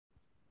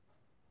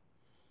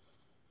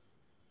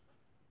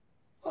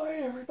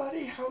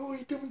everybody, how are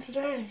we doing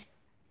today?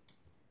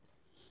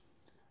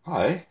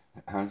 Hi,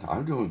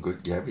 I'm doing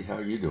good, Gabby. How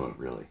are you doing,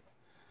 really?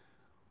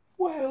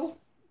 Well,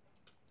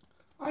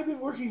 I've been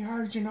working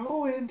hard,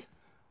 and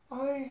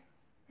I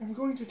am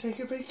going to take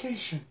a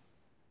vacation.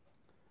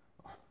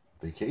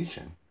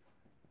 Vacation?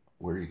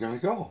 Where are you going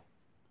to go?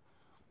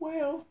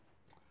 Well,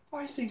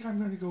 I think I'm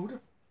going to go to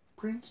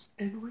Prince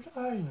Edward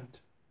Island.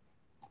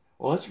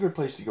 Well, that's a good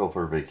place to go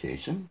for a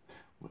vacation.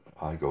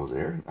 I go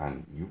there,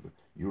 and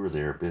you were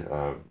there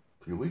a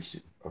few weeks,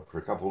 for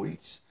a couple of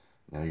weeks.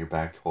 Now you're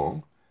back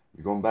home.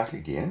 You're going back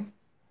again?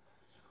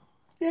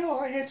 Yeah,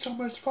 I had so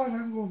much fun,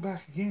 I'm going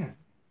back again.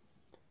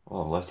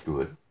 Well, that's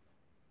good.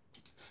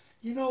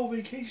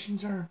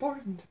 Vacations are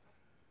important.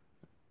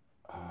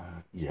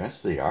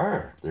 Yes, they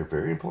are. They're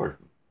very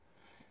important.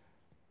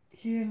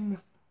 In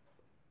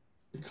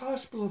the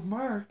Gospel of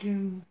Mark,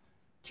 in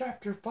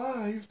chapter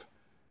 5,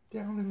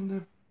 down in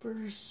the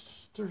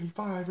verse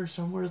 35 or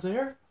somewhere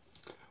there,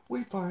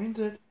 we find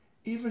that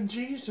even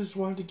Jesus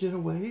wanted to get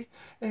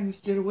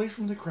away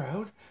from the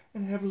crowd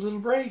and have a little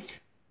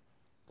break.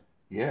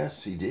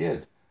 Yes, he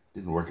did.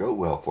 Didn't work out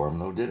well for him,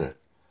 though, did it?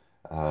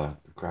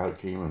 The crowd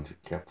came and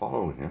kept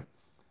following him.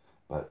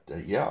 But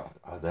yeah,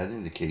 that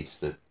indicates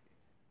that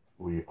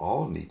we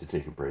all need to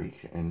take a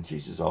break. And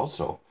Jesus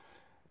also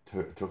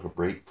took a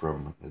break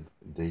from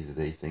day to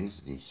day things,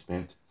 and he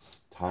spent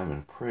time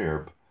in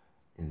prayer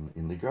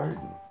in the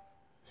garden.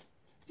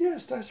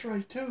 Yes, that's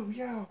right too.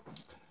 Yeah.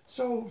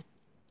 So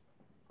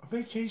a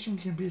vacation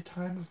can be a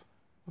time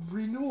of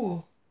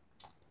renewal.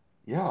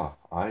 Yeah,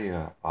 I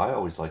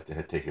always like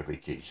to take a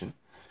vacation.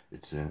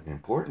 It's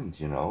important,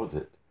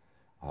 that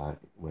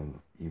when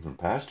even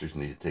pastors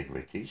need to take a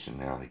vacation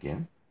now and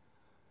again.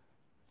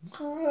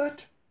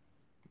 What?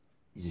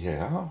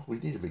 Yeah, we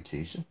need a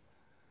vacation.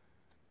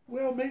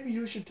 Well, maybe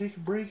you should take a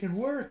break and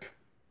work.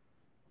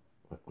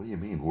 What do you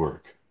mean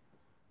work?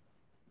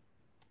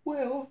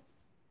 Well,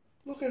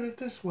 look at it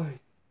this way.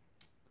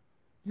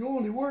 You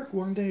only work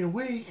 1 day a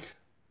week.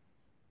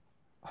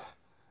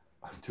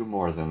 Do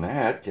more than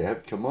that,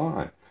 Gab. Come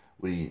on.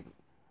 We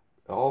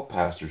all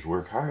pastors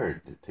work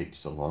hard. It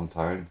takes a long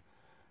time.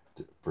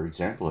 For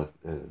example,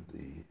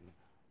 the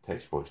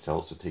textbooks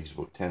tell us it takes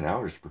about 10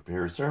 hours to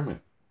prepare a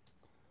sermon.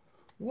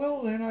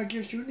 Well, then I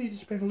guess you need to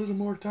spend a little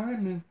more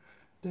time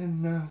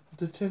than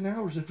the 10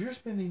 hours. If you're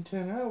spending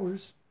 10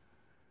 hours,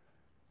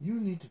 you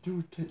need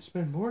to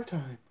spend more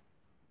time.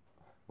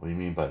 What do you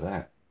mean by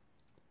that?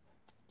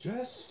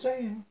 Just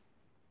saying.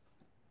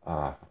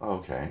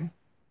 Okay.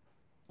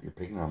 You're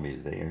picking on me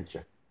today, aren't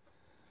you?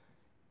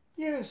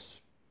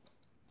 Yes,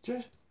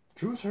 just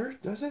truth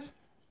hurts, does it?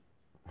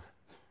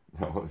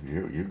 No,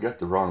 you got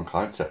the wrong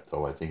concept,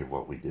 though, I think, of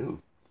what we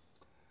do.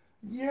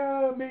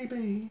 Yeah,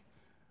 maybe.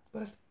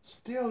 But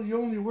still,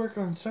 you only work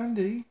on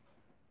Sunday.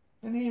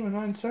 And even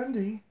on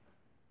Sunday,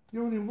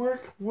 you only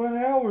work 1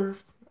 hour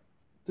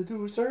to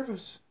do a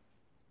service.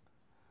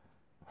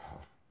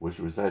 Wish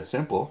it was that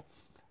simple.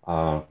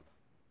 Uh,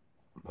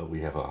 but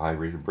we have a high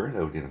rate of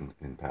burnout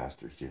in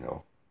pastors.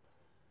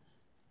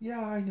 Yeah,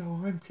 I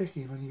know, I'm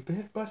picking on you a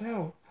bit, but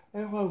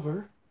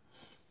however,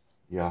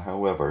 Yeah,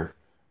 however,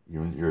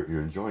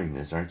 you're enjoying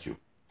this, aren't you?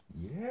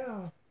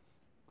 yeah,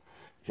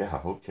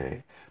 Yeah,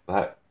 okay.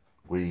 But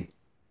we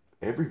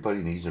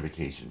everybody needs a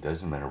vacation.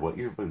 Doesn't matter what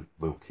your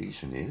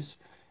vocation is,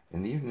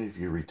 and even if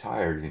you're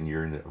retired and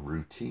you're in a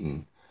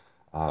routine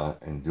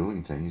and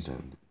doing things,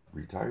 and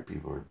retired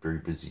people are very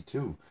busy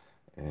too,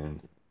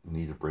 and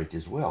need a break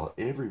as well.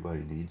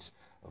 Everybody needs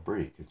a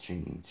break, a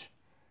change,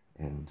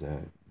 and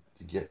to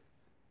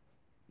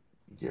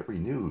get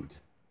renewed.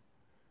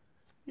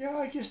 yeah,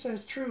 I guess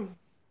that's true.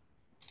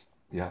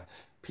 Yeah,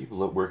 people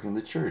that work in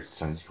the church,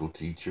 Sunday school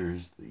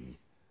teachers,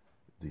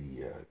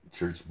 the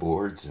church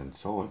boards, and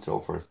so on and so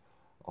forth,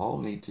 all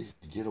need to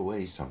get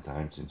away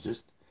sometimes and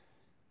just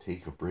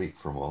take a break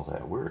from all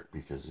that work,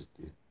 because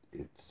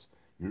it's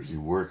usually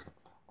work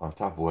on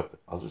top of what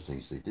other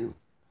things they do.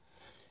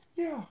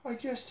 Yeah, I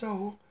guess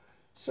so.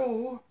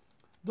 So,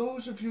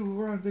 those of you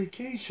who are on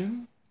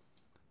vacation,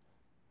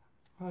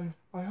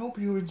 I hope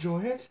you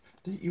enjoy it,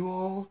 that you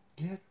all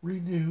get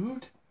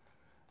renewed,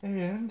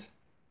 and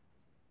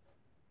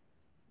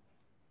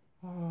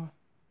uh,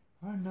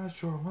 I'm not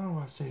sure what I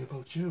want to say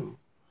about you.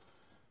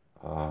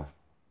 Uh,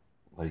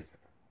 like,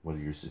 what are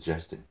you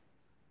suggesting?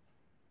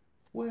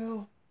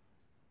 Well,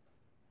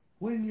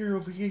 when your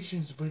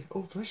vacation's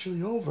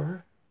officially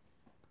over,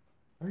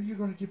 are you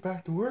going to get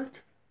back to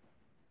work?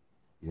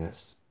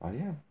 Yes, I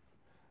am.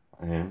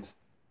 And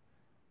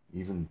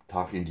even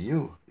talking to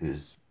you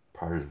is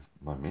part of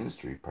my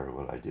ministry, part of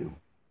what I do.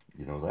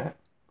 You know that?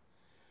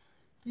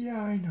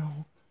 Yeah, I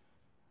know.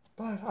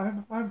 But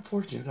I'm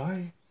fortunate.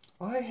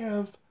 I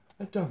have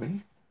a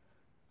dummy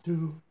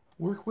to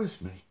work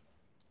with me.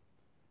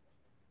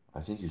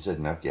 I think you said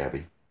enough,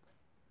 Gabby.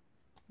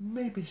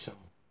 Maybe so.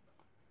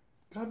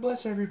 God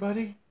bless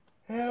everybody.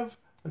 Have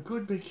a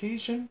good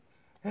vacation.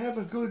 Have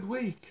a good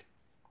week.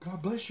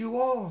 God bless you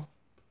all.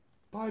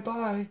 Bye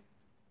bye.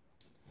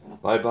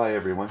 Bye bye,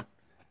 everyone,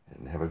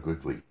 and have a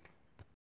good week.